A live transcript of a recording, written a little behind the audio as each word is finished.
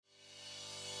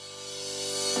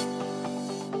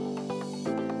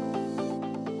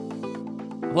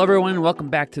Hello, everyone, and welcome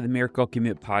back to the Miracle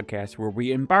Commute podcast, where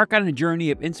we embark on a journey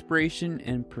of inspiration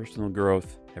and personal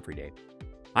growth every day.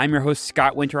 I'm your host,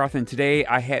 Scott Winterroth, and today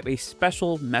I have a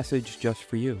special message just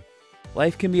for you.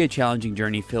 Life can be a challenging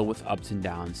journey filled with ups and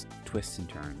downs, twists and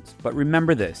turns. But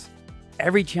remember this,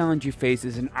 every challenge you face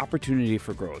is an opportunity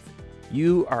for growth.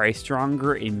 You are a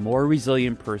stronger and more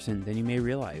resilient person than you may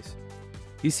realize.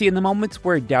 You see, in the moments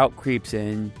where doubt creeps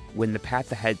in, when the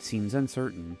path ahead seems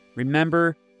uncertain,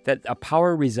 remember that a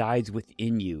power resides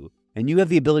within you, and you have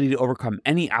the ability to overcome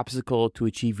any obstacle to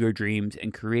achieve your dreams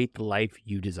and create the life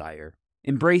you desire.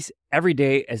 Embrace every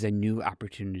day as a new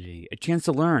opportunity, a chance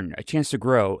to learn, a chance to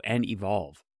grow and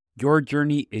evolve. Your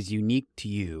journey is unique to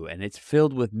you, and it's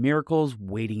filled with miracles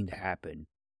waiting to happen.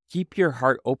 Keep your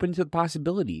heart open to the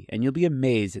possibility, and you'll be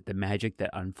amazed at the magic that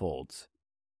unfolds.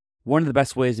 One of the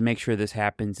best ways to make sure this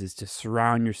happens is to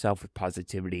surround yourself with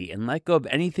positivity and let go of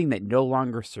anything that no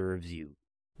longer serves you.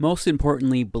 Most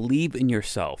importantly, believe in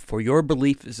yourself, for your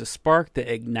belief is a spark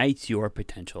that ignites your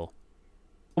potential.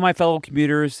 Well, my fellow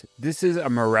commuters, this is a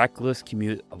miraculous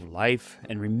commute of life,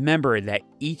 and remember that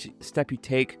each step you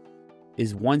take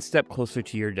is one step closer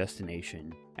to your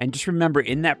destination. And just remember,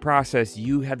 in that process,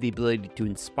 you have the ability to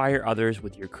inspire others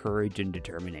with your courage and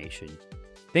determination.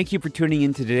 Thank you for tuning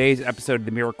in to today's episode of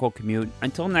the Miracle Commute.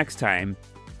 Until next time,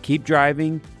 keep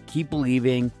driving, keep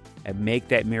believing, and make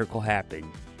that miracle happen.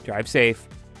 Drive safe.